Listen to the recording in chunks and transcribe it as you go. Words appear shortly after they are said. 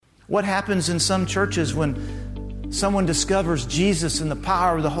What happens in some churches when someone discovers Jesus and the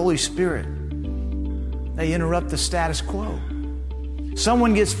power of the Holy Spirit? They interrupt the status quo.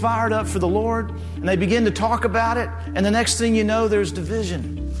 Someone gets fired up for the Lord and they begin to talk about it, and the next thing you know, there's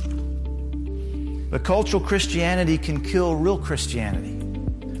division. But cultural Christianity can kill real Christianity.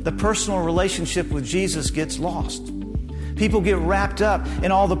 The personal relationship with Jesus gets lost. People get wrapped up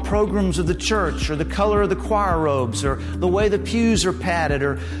in all the programs of the church, or the color of the choir robes, or the way the pews are padded,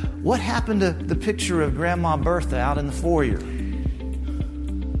 or what happened to the picture of Grandma Bertha out in the foyer.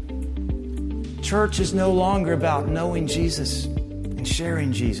 Church is no longer about knowing Jesus and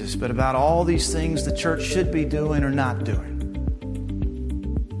sharing Jesus, but about all these things the church should be doing or not doing.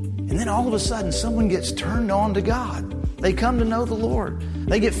 And then all of a sudden, someone gets turned on to God. They come to know the Lord.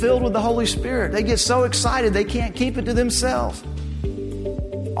 They get filled with the Holy Spirit. They get so excited they can't keep it to themselves.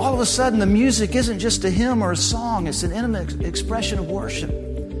 All of a sudden, the music isn't just a hymn or a song. It's an intimate expression of worship.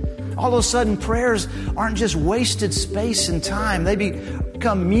 All of a sudden, prayers aren't just wasted space and time. They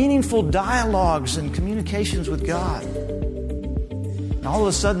become meaningful dialogues and communications with God. And all of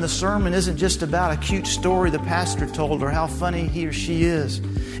a sudden, the sermon isn't just about a cute story the pastor told or how funny he or she is.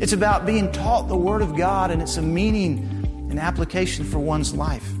 It's about being taught the Word of God, and it's a meaning and application for one's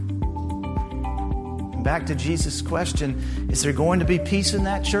life. And back to Jesus' question, is there going to be peace in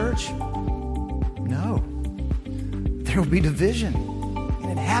that church? No. There will be division. And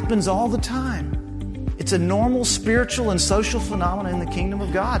it happens all the time. It's a normal spiritual and social phenomenon in the kingdom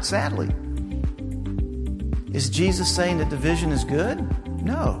of God, sadly. Is Jesus saying that division is good?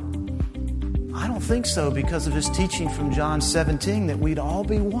 No. I don't think so, because of his teaching from John 17 that we'd all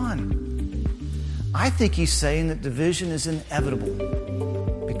be one. I think he's saying that division is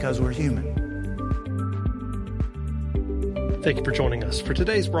inevitable because we're human. Thank you for joining us for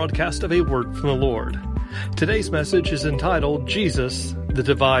today's broadcast of A Word from the Lord. Today's message is entitled, Jesus, the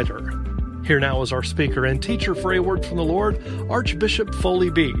Divider. Here now is our speaker and teacher for A Word from the Lord, Archbishop Foley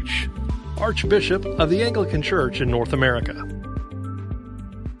Beach, Archbishop of the Anglican Church in North America.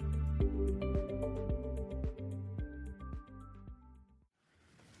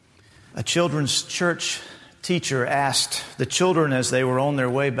 A children's church teacher asked the children as they were on their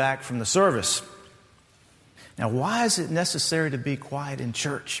way back from the service, "Now, why is it necessary to be quiet in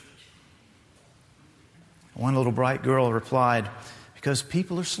church?" One little bright girl replied, "Because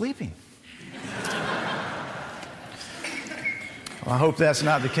people are sleeping." Well, I hope that's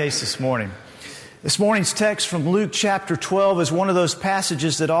not the case this morning. This morning's text from Luke chapter 12 is one of those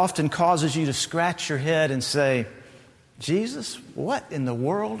passages that often causes you to scratch your head and say, "Jesus, what in the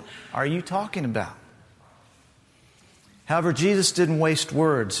world are you talking about?" However, Jesus didn't waste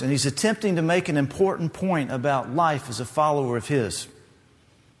words, and he's attempting to make an important point about life as a follower of his.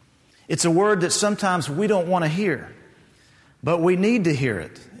 It's a word that sometimes we don't want to hear, but we need to hear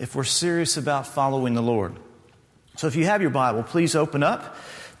it if we're serious about following the Lord. So if you have your Bible, please open up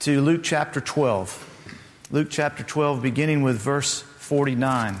to Luke chapter 12. Luke chapter 12, beginning with verse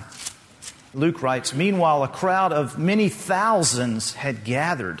 49. Luke writes, "Meanwhile, a crowd of many thousands had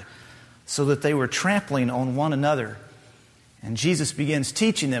gathered so that they were trampling on one another. And Jesus begins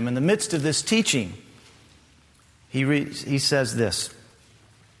teaching them. In the midst of this teaching, he says this,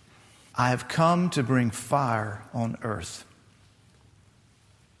 'I have come to bring fire on earth.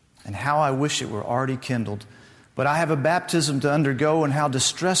 And how I wish it were already kindled. But I have a baptism to undergo, and how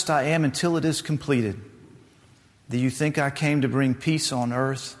distressed I am until it is completed. Do you think I came to bring peace on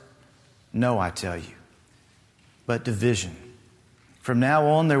earth? No, I tell you, but division. From now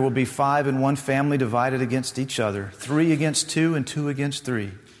on there will be 5 in one family divided against each other, 3 against 2 and 2 against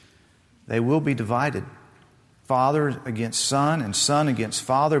 3. They will be divided. Father against son, and son against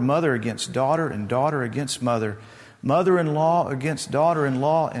father, mother against daughter, and daughter against mother, mother-in-law against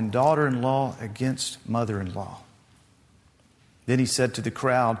daughter-in-law, and daughter-in-law against mother-in-law.' Then he said to the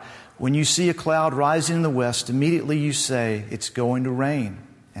crowd, 'When you see a cloud rising in the west, immediately you say, it's going to rain,'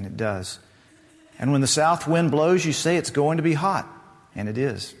 and it does. And when the south wind blows, you say it's going to be hot, and it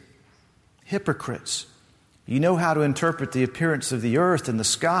is. Hypocrites, you know how to interpret the appearance of the earth and the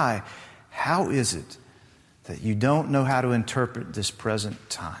sky. How is it that you don't know how to interpret this present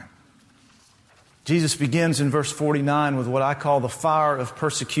time?" Jesus begins in verse 49 with what I call the fire of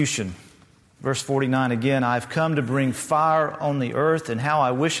persecution. Verse 49 again, "I've come to bring fire on the earth, and how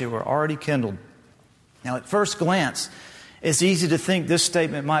I wish it were already kindled." Now, at first glance, it's easy to think this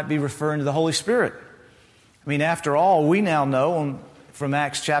statement might be referring to the Holy Spirit. I mean, after all, we now know from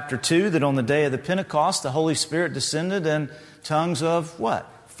Acts chapter 2 that on the day of the Pentecost, the Holy Spirit descended in tongues of what?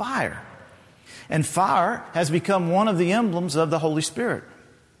 Fire. And fire has become one of the emblems of the Holy Spirit.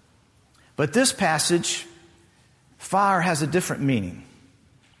 But this passage, fire has a different meaning.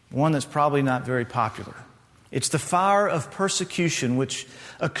 one that's probably not very popular. It's the fire of persecution which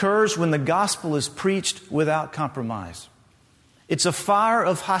occurs when the gospel is preached without compromise. It's a fire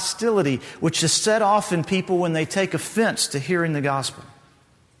of hostility which is set off in people when they take offense to hearing the gospel.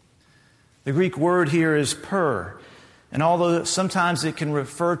 The Greek word here is per, and although sometimes it can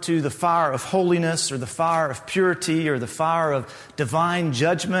refer to the fire of holiness or the fire of purity or the fire of divine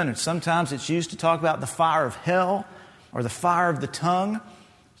judgment, and sometimes it's used to talk about the fire of hell or the fire of the tongue.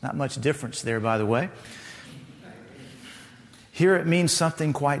 There's not much difference there, by the way. Here it means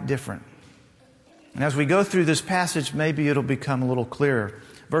something quite different. And as we go through this passage, maybe it'll become a little clearer.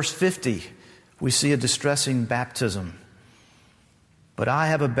 Verse 50, we see a distressing baptism. But I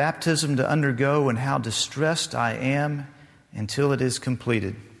have a baptism to undergo, and how distressed I am until it is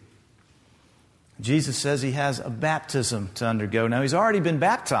completed. Jesus says he has a baptism to undergo. Now, he's already been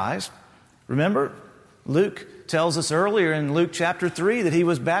baptized. Remember, Luke tells us earlier in Luke chapter 3 that he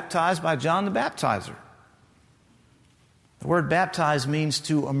was baptized by John the Baptizer. The word baptize means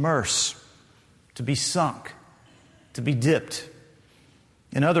to immerse, to be sunk, to be dipped.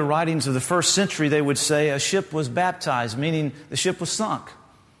 In other writings of the first century, they would say a ship was baptized, meaning the ship was sunk.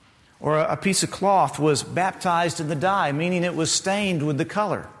 Or a piece of cloth was baptized in the dye, meaning it was stained with the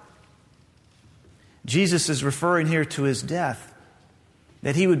color. Jesus is referring here to his death,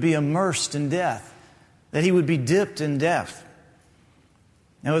 that he would be immersed in death, that he would be dipped in death.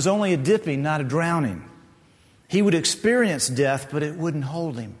 Now, it was only a dipping, not a drowning. He would experience death, but it wouldn't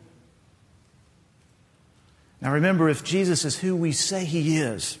hold him. Now remember, if Jesus is who we say he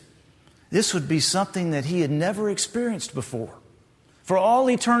is, this would be something that he had never experienced before. For all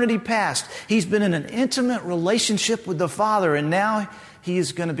eternity past, he's been in an intimate relationship with the Father, and now he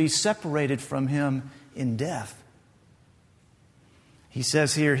is going to be separated from him in death. He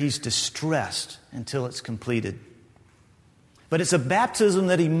says here he's distressed until it's completed. But it's a baptism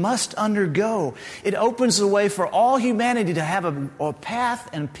that he must undergo. It opens the way for all humanity to have a path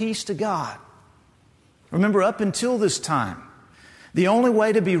and peace to God. Remember, up until this time, the only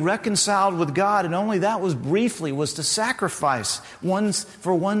way to be reconciled with God, and only that was briefly, was to sacrifice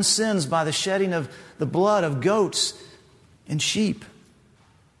for one's sins by the shedding of the blood of goats and sheep.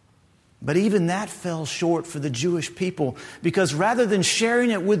 But even that fell short for the Jewish people, because rather than sharing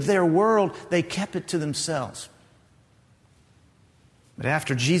it with their world, they kept it to themselves. But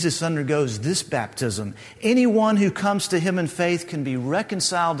after Jesus undergoes this baptism, anyone who comes to him in faith can be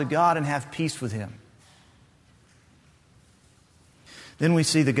reconciled to God and have peace with him. Then we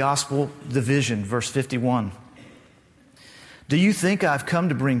see the gospel division, verse 51. Do you think I've come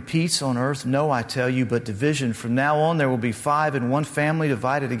to bring peace on earth? No, I tell you, but division. From now on there will be 5 in one family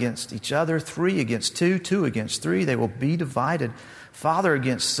divided against each other, 3 against 2, 2 against 3. They will be divided. Father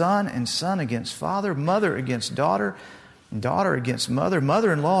against son, and son against father, mother against daughter, and daughter against mother,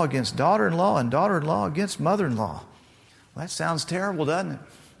 mother-in-law against daughter-in-law, and daughter-in-law against mother-in-law. Well, that sounds terrible, doesn't it?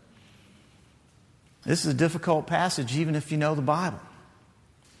 This is a difficult passage, even if you know the Bible.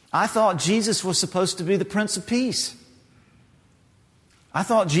 I thought Jesus was supposed to be the Prince of Peace. I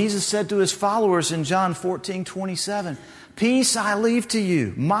thought Jesus said to his followers in John 14:27, peace I leave to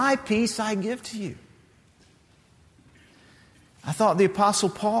you, my peace I give to you. I thought the Apostle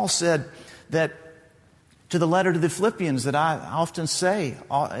Paul said that to the letter to the Philippians that I often say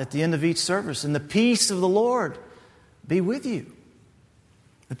at the end of each service, and the peace of the Lord be with you.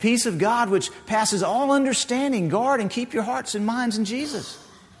 The peace of God which passes all understanding, guard and keep your hearts and minds in Jesus.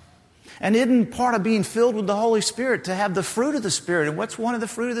 And isn't part of being filled with the Holy Spirit to have the fruit of the Spirit? And what's one of the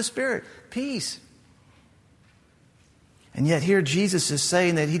fruit of the Spirit? Peace. And yet here Jesus is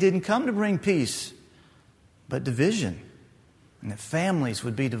saying that he didn't come to bring peace, but division, and that families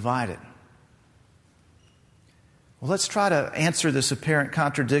would be divided. Well, let's try to answer this apparent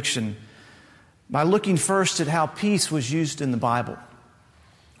contradiction by looking first at how peace was used in the Bible.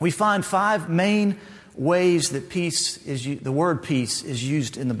 We find 5 main ways that the word peace is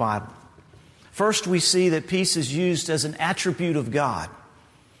used in the Bible. First, we see that peace is used as an attribute of God,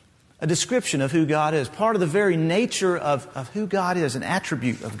 a description of who God is, part of the very nature of who God is, an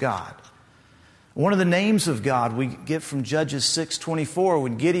attribute of God. One of the names of God we get from Judges 6:24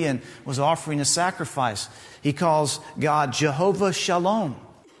 when Gideon was offering a sacrifice. He calls God Jehovah Shalom,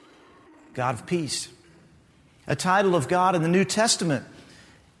 God of peace. A title of God in the New Testament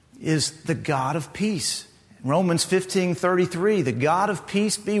is the God of peace. Romans 15:33, the God of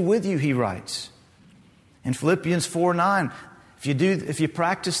peace be with you, he writes. In Philippians 4:9, if you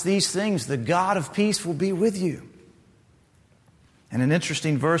practice these things, the God of peace will be with you. And an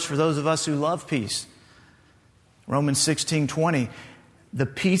interesting verse for those of us who love peace. Romans 16:20, the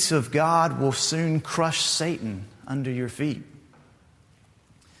peace of God will soon crush Satan under your feet.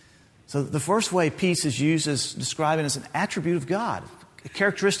 So the first way peace is used is describing as an attribute of God, a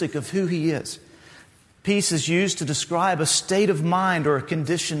characteristic of who He is. Peace is used to describe a state of mind or a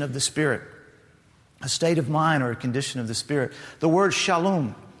condition of the Spirit. A state of mind or a condition of the Spirit. The word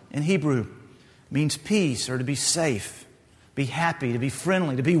shalom in Hebrew means peace or to be safe, be happy, to be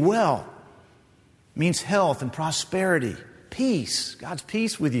friendly, to be well. It means health and prosperity. Peace. God's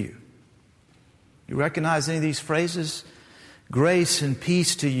peace with you. You recognize any of these phrases? Grace and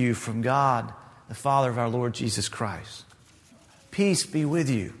peace to you from God, the Father of our Lord Jesus Christ. Peace be with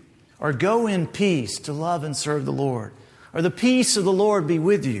you. Or go in peace to love and serve the Lord. Or the peace of the Lord be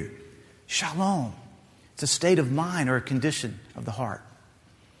with you. Shalom. It's a state of mind or a condition of the heart.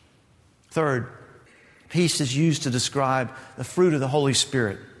 Third, peace is used to describe the fruit of the Holy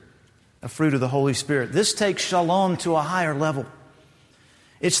Spirit. A fruit of the Holy Spirit. This takes shalom to a higher level.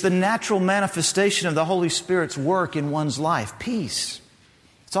 It's the natural manifestation of the Holy Spirit's work in one's life. Peace.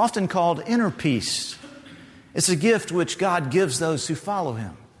 It's often called inner peace. It's a gift which God gives those who follow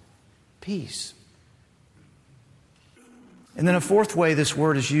Him. Peace. And then a fourth way this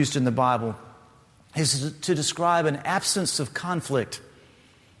word is used in the Bible is to describe an absence of conflict.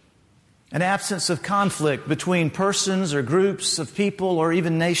 An absence of conflict between persons or groups of people or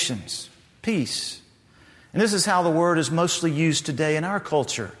even nations. Peace. And this is how the word is mostly used today in our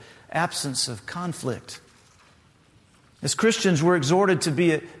culture. Absence of conflict. As Christians, we're exhorted to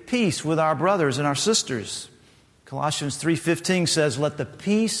be at peace with our brothers and our sisters. Colossians 3:15 says, "Let the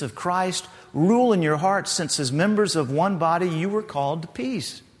peace of Christ rule in your hearts, since as members of one body you were called to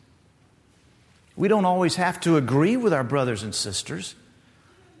peace." We don't always have to agree with our brothers and sisters,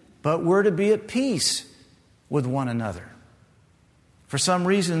 but we're to be at peace with one another. For some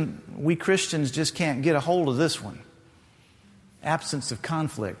reason, we Christians just can't get a hold of this one. Absence of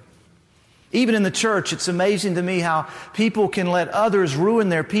conflict. Even in the church, it's amazing to me how people can let others ruin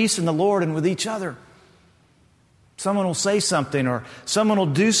their peace in the Lord and with each other. Someone will say something or someone will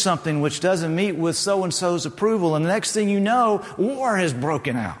do something which doesn't meet with so-and-so's approval, and the next thing you know, war has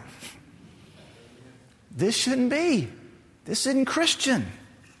broken out. This shouldn't be. This isn't Christian.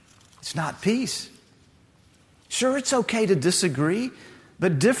 It's not peace. Sure, it's okay to disagree,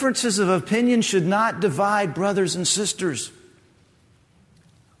 but differences of opinion should not divide brothers and sisters.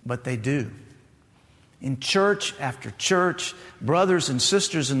 But they do. In church after church, brothers and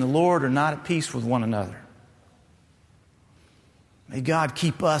sisters in the Lord are not at peace with one another. May God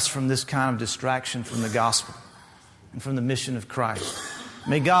keep us from this kind of distraction from the gospel and from the mission of Christ.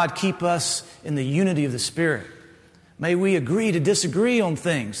 May God keep us in the unity of the Spirit. May we agree to disagree on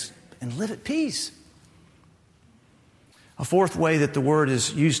things and live at peace. A fourth way that the word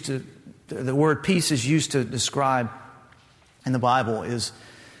peace is used to describe in the Bible is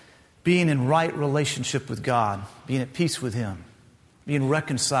being in right relationship with God, being at peace with Him, being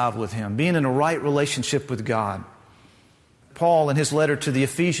reconciled with Him, being in a right relationship with God. Paul, in his letter to the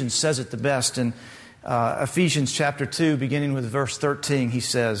Ephesians, says it the best. In Ephesians chapter 2, beginning with verse 13, he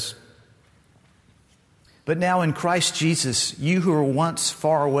says, "But now in Christ Jesus, you who were once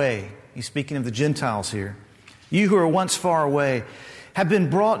far away," he's speaking of the Gentiles here, "you who are once far away have been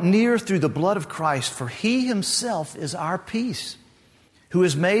brought near through the blood of Christ, for He Himself is our peace, who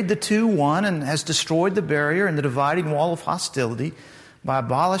has made the two one and has destroyed the barrier and the dividing wall of hostility by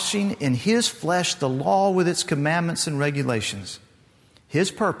abolishing in His flesh the law with its commandments and regulations.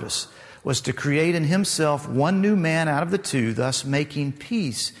 His purpose was to create in Himself one new man out of the two, thus making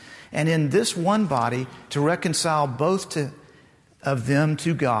peace, and in this one body to reconcile both of them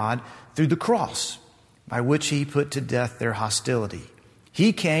to God through the cross, by which He put to death their hostility.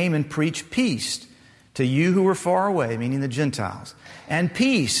 He came and preached peace to you who were far away," meaning the Gentiles, "and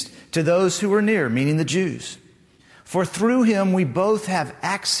peace to those who were near," meaning the Jews. "For through Him we both have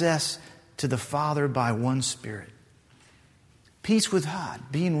access to the Father by one Spirit." Peace with God,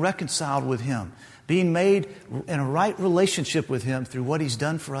 being reconciled with Him, being made in a right relationship with Him through what He's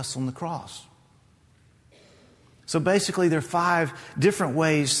done for us on the cross. So basically there are 5 different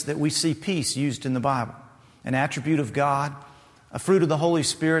ways that we see peace used in the Bible. An attribute of God, a fruit of the Holy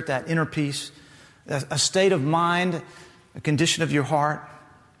Spirit, that inner peace, a state of mind, a condition of your heart,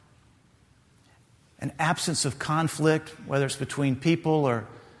 an absence of conflict, whether it's between people or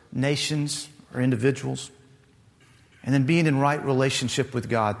nations or individuals, and then being in right relationship with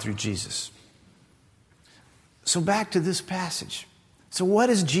God through Jesus. So back to this passage. So what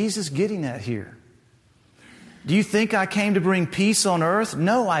is Jesus getting at here? Do you think I came to bring peace on earth?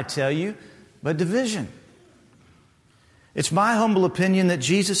 No, I tell you, but division. It's my humble opinion that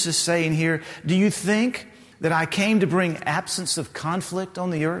Jesus is saying here, do you think that I came to bring absence of conflict on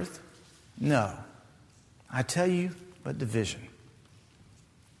the earth? No. I tell you, but division.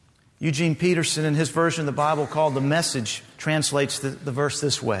 Eugene Peterson, in his version of the Bible called The Message, translates the verse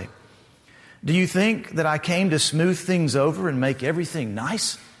this way. Do you think that I came to smooth things over and make everything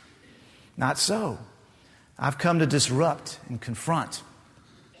nice? Not so. I've come to disrupt and confront.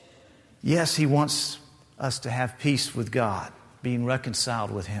 Yes, He wants us to have peace with God, being reconciled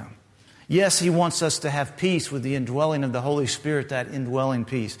with Him. Yes, He wants us to have peace with the indwelling of the Holy Spirit, that indwelling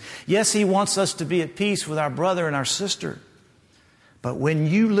peace. Yes, He wants us to be at peace with our brother and our sister. But when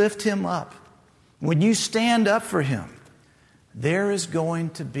you lift Him up, when you stand up for Him, there is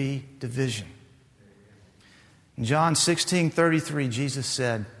going to be division. In John 16:33, Jesus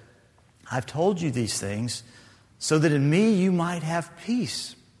said, I've told you these things so that in me you might have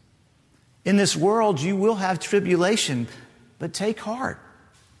peace. In this world you will have tribulation, but take heart.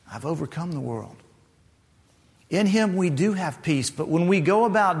 I've overcome the world. In Him we do have peace, but when we go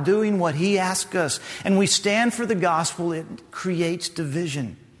about doing what He asks us and we stand for the gospel, it creates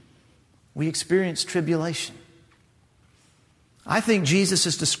division. We experience tribulation. I think Jesus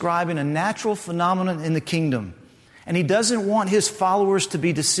is describing a natural phenomenon in the kingdom, and He doesn't want His followers to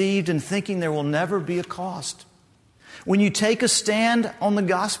be deceived in thinking there will never be a cost. When you take a stand on the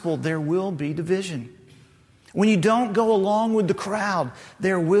gospel, there will be division. When you don't go along with the crowd,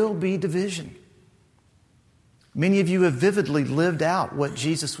 there will be division. Many of you have vividly lived out what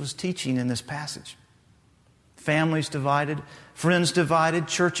Jesus was teaching in this passage. Families divided, friends divided,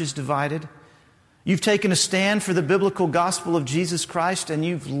 churches divided. You've taken a stand for the biblical gospel of Jesus Christ, and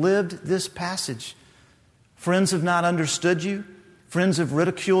you've lived this passage. Friends have not understood you. Friends have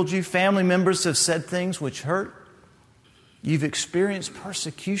ridiculed you. Family members have said things which hurt. You've experienced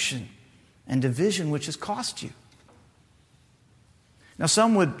persecution and division which has cost you. Now,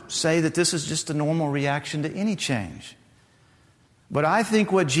 some would say that this is just a normal reaction to any change. But I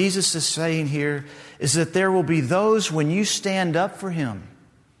think what Jesus is saying here is that there will be those when you stand up for Him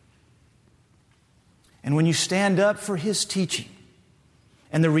and when you stand up for His teaching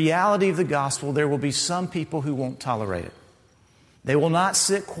and the reality of the gospel, there will be some people who won't tolerate it. They will not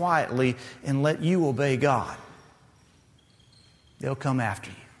sit quietly and let you obey God. They'll come after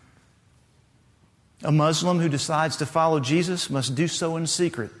you. A Muslim who decides to follow Jesus must do so in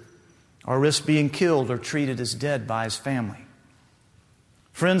secret or risk being killed or treated as dead by his family.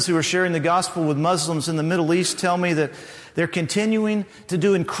 Friends who are sharing the gospel with Muslims in the Middle East tell me that they're continuing to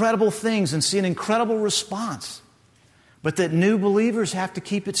do incredible things and see an incredible response, but that new believers have to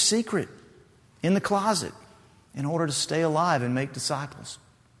keep it secret in the closet in order to stay alive and make disciples.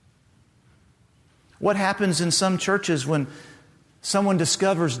 What happens in some churches when someone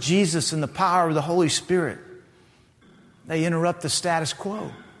discovers Jesus and the power of the Holy Spirit? They interrupt the status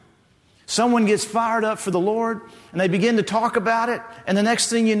quo. Someone gets fired up for the Lord and they begin to talk about it, and the next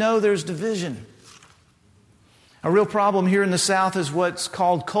thing you know, there's division. A real problem here in the South is what's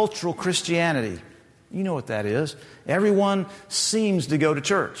called cultural Christianity. You know what that is. Everyone seems to go to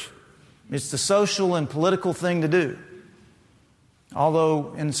church. It's the social and political thing to do.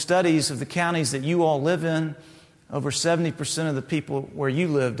 Although in studies of the counties that you all live in, over 70% of the people where you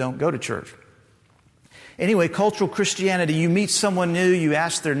live don't go to church. Anyway, cultural Christianity, you meet someone new, you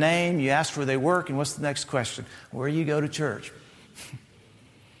ask their name, you ask where they work, and what's the next question? Where you go to church.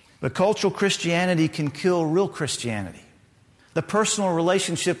 But cultural Christianity can kill real Christianity. The personal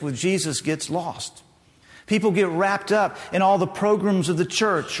relationship with Jesus gets lost. People get wrapped up in all the programs of the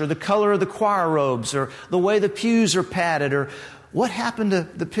church, or the color of the choir robes, or the way the pews are padded, or what happened to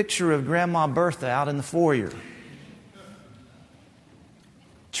the picture of Grandma Bertha out in the foyer.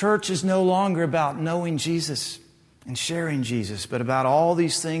 Church is no longer about knowing Jesus and sharing Jesus, but about all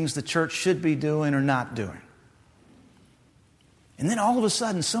these things the church should be doing or not doing. And then all of a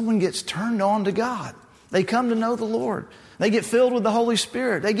sudden, someone gets turned on to God. They come to know the Lord. They get filled with the Holy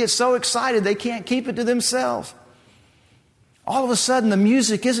Spirit. They get so excited they can't keep it to themselves. All of a sudden, the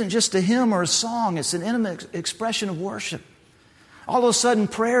music isn't just a hymn or a song. It's an intimate expression of worship. All of a sudden,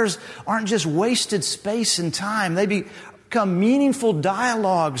 prayers aren't just wasted space and time. They become meaningful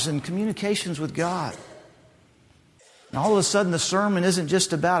dialogues and communications with God. And all of a sudden, the sermon isn't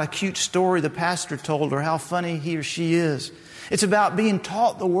just about a cute story the pastor told or how funny he or she is. It's about being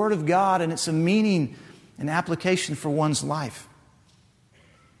taught the Word of God, and it's a meaning and application for one's life.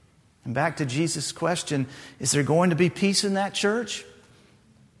 And back to Jesus' question, is there going to be peace in that church?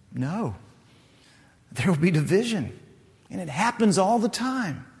 No. There will be division. And it happens all the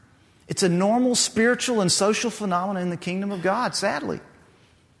time. It's a normal spiritual and social phenomenon in the kingdom of God, sadly.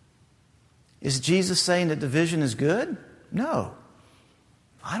 Is Jesus saying that division is good? No.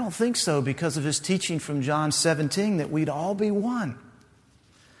 I don't think so, because of His teaching from John 17 that we'd all be one.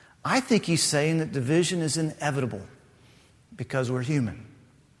 I think He's saying that division is inevitable because we're human.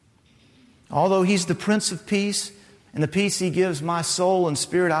 Although He's the Prince of Peace, and the peace He gives my soul and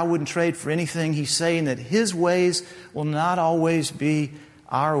spirit, I wouldn't trade for anything. He's saying that His ways will not always be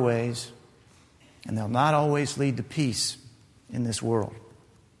our ways, and they'll not always lead to peace in this world.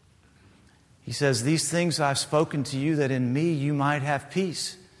 He says, these things I've spoken to you, that in me you might have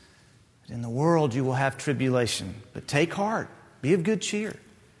peace. But in the world you will have tribulation. But take heart, be of good cheer,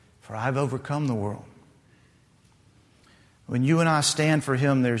 for I've overcome the world. When you and I stand for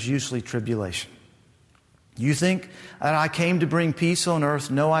Him, there's usually tribulation. You think that I came to bring peace on earth?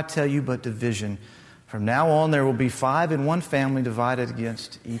 No, I tell you, but division. From now on, there will be 5 in one family divided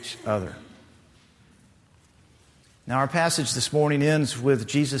against each other. Now, our passage this morning ends with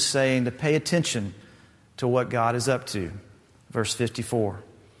Jesus saying to pay attention to what God is up to. Verse 54.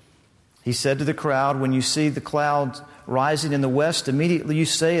 He said to the crowd, when you see the clouds rising in the west, immediately you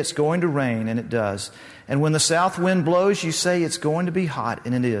say it's going to rain, and it does. And when the south wind blows, you say it's going to be hot,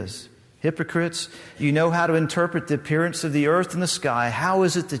 and it is. Hypocrites, you know how to interpret the appearance of the earth and the sky. How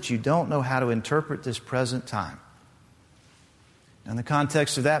is it that you don't know how to interpret this present time? In the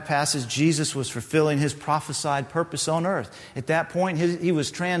context of that passage, Jesus was fulfilling His prophesied purpose on earth. At that point, He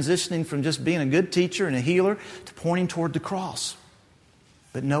was transitioning from just being a good teacher and a healer to pointing toward the cross.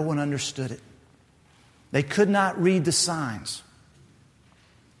 But no one understood it. They could not read the signs.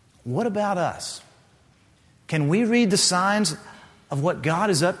 What about us? Can we read the signs of what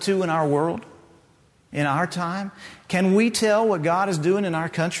God is up to in our world, in our time? Can we tell what God is doing in our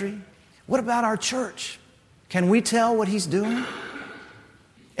country? What about our church? Can we tell what He's doing?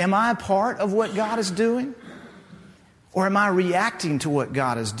 Am I a part of what God is doing? Or am I reacting to what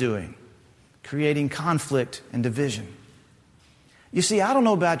God is doing, creating conflict and division? You see, I don't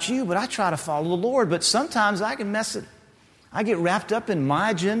know about you, but I try to follow the Lord, but sometimes I can mess it. I get wrapped up in my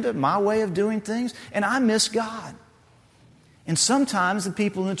agenda, my way of doing things, and I miss God. And sometimes the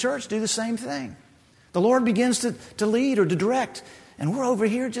people in the church do the same thing. The Lord begins to lead or to direct, and we're over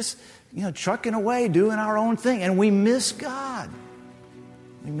here just, trucking away, doing our own thing, and we miss God.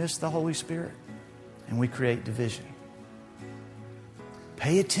 We miss the Holy Spirit, and we create division.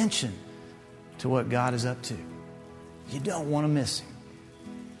 Pay attention to what God is up to. You don't want to miss Him.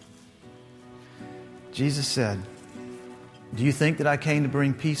 Jesus said, do you think that I came to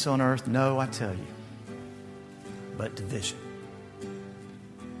bring peace on earth? No, I tell you, but division.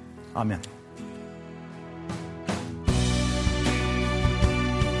 Amen.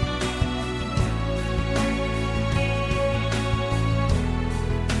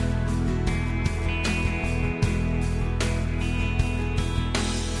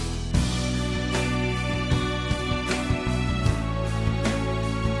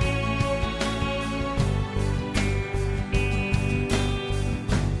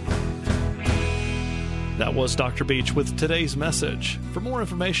 That was Dr. Beach with today's message. For more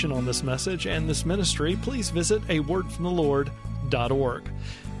information on this message and this ministry, please visit awordfromthelord.org.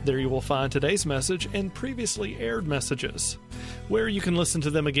 There you will find today's message and previously aired messages, where you can listen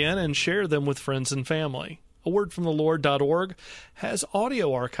to them again and share them with friends and family. awordfromthelord.org has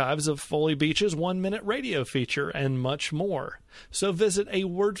audio archives of Foley Beach's 1-minute radio feature and much more. So visit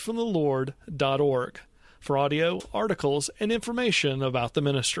awordfromthelord.org for audio, articles, and information about the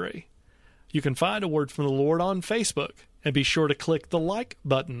ministry. You can find A Word from the Lord on Facebook, and be sure to click the like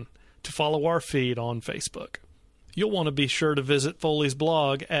button to follow our feed on Facebook. You'll want to be sure to visit Foley's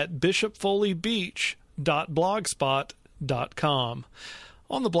blog at bishopfoleybeach.blogspot.com.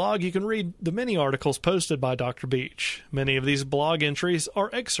 On the blog, you can read the many articles posted by Dr. Beach. Many of these blog entries are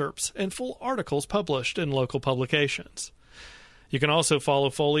excerpts and full articles published in local publications. You can also follow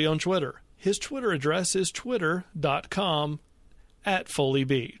Foley on Twitter. His Twitter address is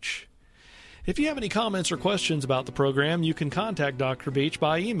twitter.com/FoleyBeach. If you have any comments or questions about the program, you can contact Dr. Beach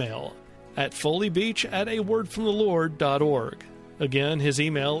by email at foleybeach@awordfromthelord.org. Again, his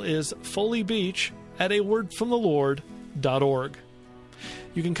email is foleybeach@awordfromthelord.org.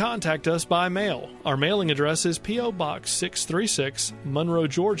 You can contact us by mail. Our mailing address is P.O. Box 636, Monroe,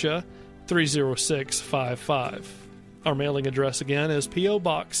 Georgia 30655. Our mailing address again is P.O.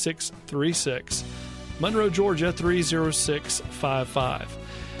 Box 636, Monroe, Georgia 30655.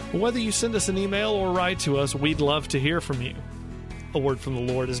 Whether you send us an email or write to us, we'd love to hear from you. A Word from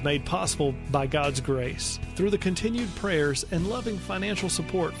the Lord is made possible by God's grace through the continued prayers and loving financial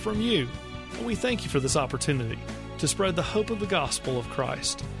support from you. And we thank you for this opportunity to spread the hope of the gospel of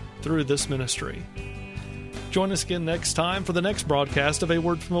Christ through this ministry. Join us again next time for the next broadcast of A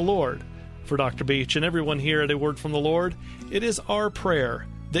Word from the Lord. For Dr. Beach and everyone here at A Word from the Lord, it is our prayer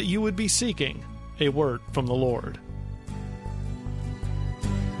that you would be seeking a word from the Lord.